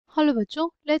Hello bachcho,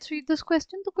 let's read this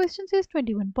question. The question says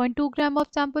 21.2 gram of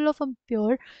sample of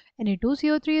impure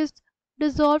Na2CO3 is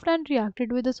dissolved and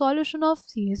reacted with a solution of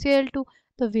CaCl2.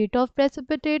 The weight of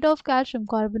precipitate of calcium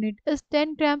carbonate is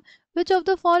 10 gram. Which of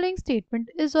the following statement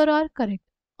is or are correct?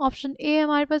 Option A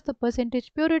हमारे पास the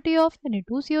percentage purity of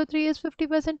Na2CO3 is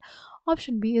 50%.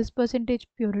 Option B is percentage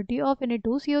purity of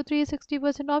Na2CO3 is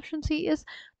 60%. Option C is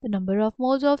the number of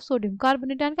moles of sodium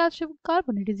carbonate and calcium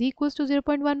carbonate is equals to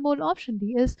 0.1 mole. Option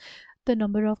D is the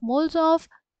number of moles of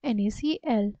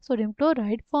NaCl, sodium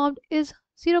chloride, formed is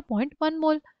 0.1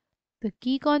 mole. The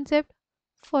key concept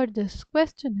for this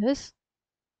question is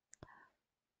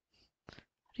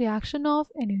reaction of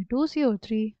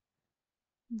Na2CO3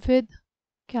 with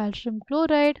calcium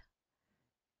chloride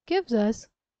gives us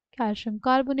calcium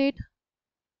carbonate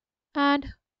and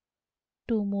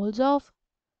 2 moles of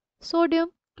sodium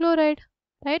chloride,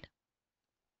 right?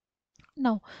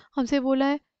 Now हमसे बोला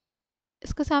है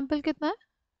इसका sample कितना है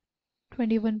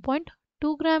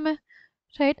 21.2 ग्राम है,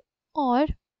 right?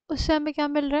 और उससे हमें क्या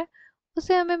मिल रहा है?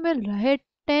 उससे हमें मिल रहा है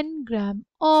 10 ग्राम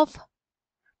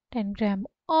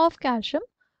ऑफ कैल्शियम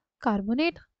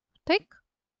कार्बोनेट, ठीक?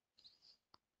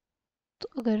 तो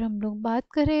अगर हम लोग बात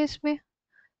करें इसमें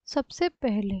सबसे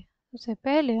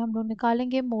पहले हम लोग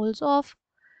निकालेंगे मोल्स ऑफ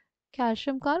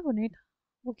कैल्शियम कार्बोनेट.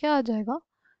 वो क्या आ जाएगा?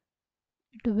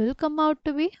 It will come out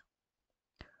to be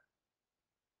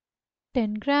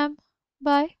 10 gram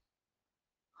by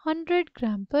 100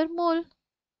 gram per mole,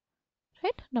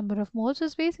 right? Number of moles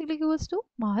is basically equals to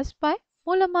mass by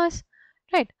molar mass,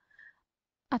 right?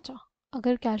 अच्छा,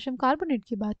 अगर कैल्शियम कार्बोनेट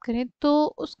की बात करें तो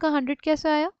उसका 100 कैसे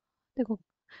आया? देखो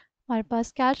हमारे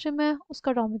पास कैल्शियम है,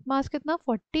 उसका एटॉमिक मास कितना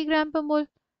 40 ग्राम पर मोल.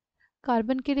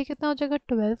 कार्बन के लिए कितना हो जाएगा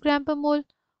 12 ग्राम पर मोल.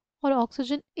 और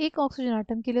ऑक्सीजन, एक ऑक्सीजन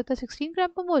आटम के लिए होता है 16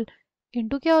 ग्राम पर मोल.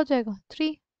 इंटू क्या हो जाएगा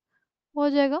 3, हो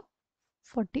जाएगा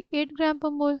 48 ग्राम पर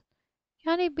मोल.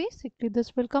 यानी basically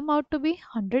this will come out to be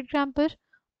 100 ग्राम पर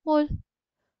मोल.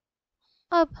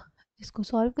 अब इसको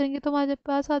सॉल्व करेंगे तो हमारे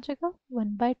पास आ जाएगा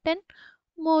 1/10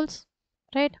 मोल्स,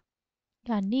 राइट?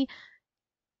 यानी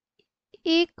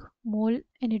एक मोल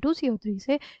Na2CO3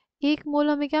 से एक मोल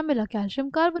हमें क्या मिला? Calcium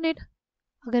carbonate.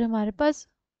 अगर हमारे पास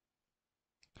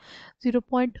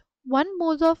 0.1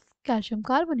 मोल्स ऑफ कैल्शियम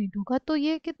कार्बोनेट होगा तो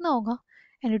ये कितना होगा?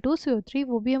 Na2CO3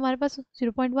 वो भी हमारे पास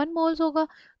 0.1 मोल्स होगा.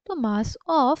 तो मास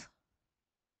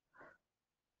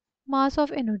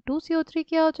ऑफ Na2CO3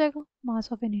 क्या हो जाएगा?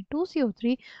 Mass of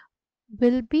Na2CO3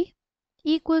 will be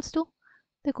equals to,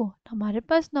 देखो हमारे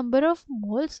पास नंबर ऑफ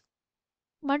मोल्स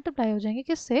मल्टीप्लाई हो जाएंगे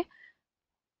किससे?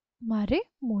 हमारे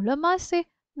मोलर मास से.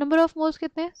 नंबर ऑफ मोल्स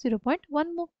कितने हैं?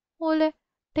 0.1 मोल है,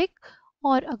 ठीक?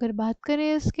 और अगर बात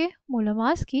करें इसके मोलर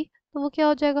मास की तो वो क्या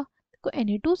हो जाएगा? देखो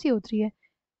Na2CO3 है,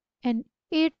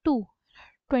 Na2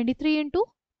 23 into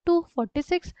 2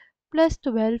 46 plus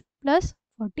 12 plus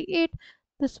 48.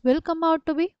 This will come out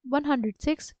to be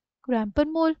 106 ग्राम पर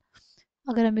मोल.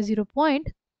 अगर हमें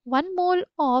 0.1 मोल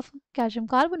ऑफ कैल्शियम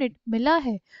कार्बोनेट मिला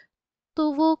है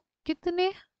तो वो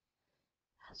कितने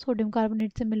सोडियम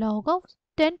कार्बोनेट से मिला होगा?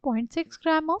 10.6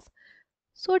 ग्राम ऑफ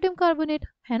सोडियम कार्बोनेट,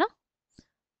 है ना?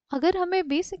 अगर हमें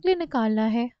बेसिकली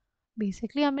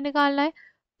हमें निकालना है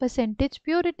परसेंटेज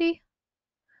प्योरिटी,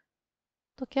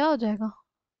 तो क्या हो जाएगा?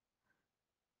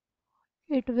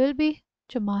 इट विल बी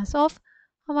जो मास ऑफ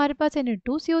हमारे पास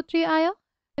Na2CO3 आया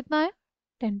कितना है?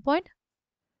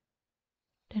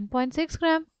 10.6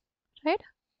 ग्राम, राइट?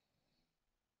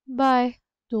 बाय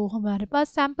जो हमारे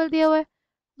पास सैंपल दिया हुआ है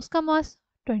उसका मास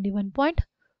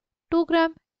 21.2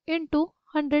 gram into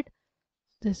 100.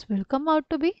 This will come out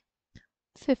to be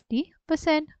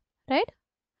 50%, right?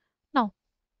 Now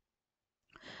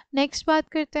next बात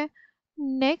करते हैं.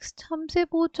 नेक्स्ट हमसे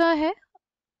पूछा है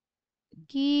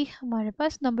कि हमारे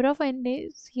पास नंबर ऑफ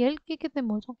NaCl के कितने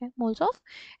मोल्स होंगे? Moles of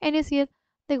NaCl.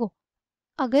 देखो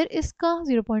अगर इसका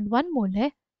 0.1 मोल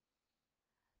है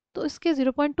तो इसके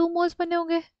 0.2 मोल्स बने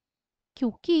होंगे,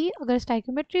 क्योंकि अगर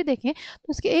स्टाइकियोमेट्री देखें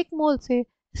तो इसके 1 मोल से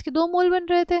इसके 2 मोल बन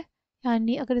रहे थे.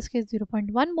 यानी अगर इसके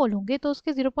 0.1 मोल होंगे तो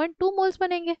उसके 0.2 मोल्स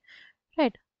बनेंगे,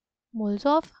 right? Moles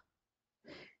of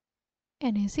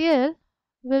NaCl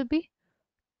will be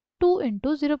 2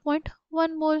 into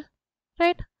 0.1 mole,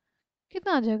 right?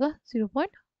 कितना आ जाएगा?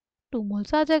 0.2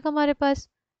 मोल्स आ जाएगा हमारे पास,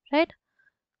 राइट?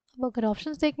 अब अगर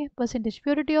ऑप्शंस देखें, percentage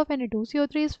purity of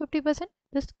Na2CO3 is 50%,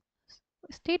 this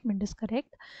statement is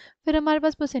correct. फिर हमारे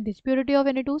पास percentage purity of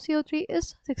Na2CO3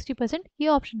 is 60%, ये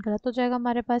ऑप्शन गलत हो जाएगा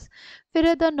हमारे पास.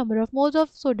 फिर the number of moles of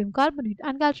sodium carbonate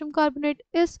and calcium carbonate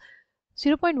is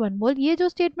 0.1 मोल, ये जो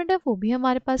स्टेटमेंट है वो भी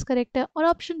हमारे पास करेक्ट है. और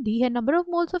ऑप्शन डी है number of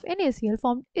moles of NaCl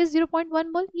formed is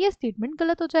 0.1 मोल, ये स्टेटमेंट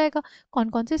गलत हो जाएगा. कौन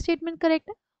कौन से स्टेटमेंट करेक्ट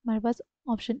है हमारे पास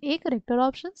ऑप्शन ए करेक्ट और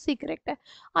ऑप्शन सी करेक्ट है।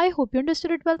 I hope you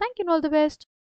understood it well. Thank you, all the best.